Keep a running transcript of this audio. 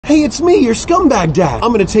Hey, it's me, your scumbag dad.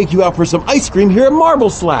 I'm gonna take you out for some ice cream here at Marble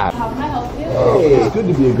Slab. How can I help you? Hey, it's good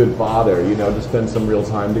to be a good father, you know, to spend some real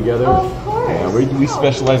time together. Oh, of course. Yeah, we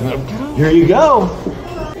specialize in that. Here you go.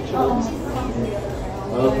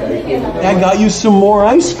 Okay. I got you some more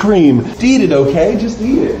ice cream. Eat it, okay? Just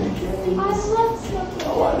eat it.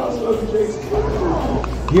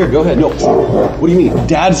 Here, go ahead. No. What do you mean?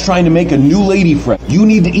 Dad's trying to make a new lady friend. You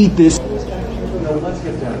need to eat this. No, let's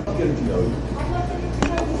get down. Let's get him to know you.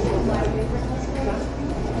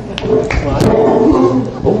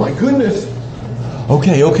 Oh my goodness.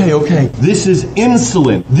 Okay. This is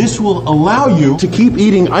insulin. This will allow you to keep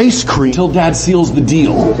eating ice cream till Dad seals the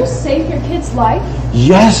deal. Did you just save your kid's life?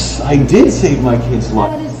 Yes, I did save my kid's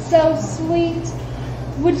life. That is so sweet.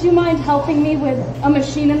 Would you mind helping me with a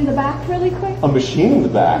machine in the back really quick? A machine in the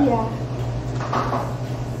back? Yeah.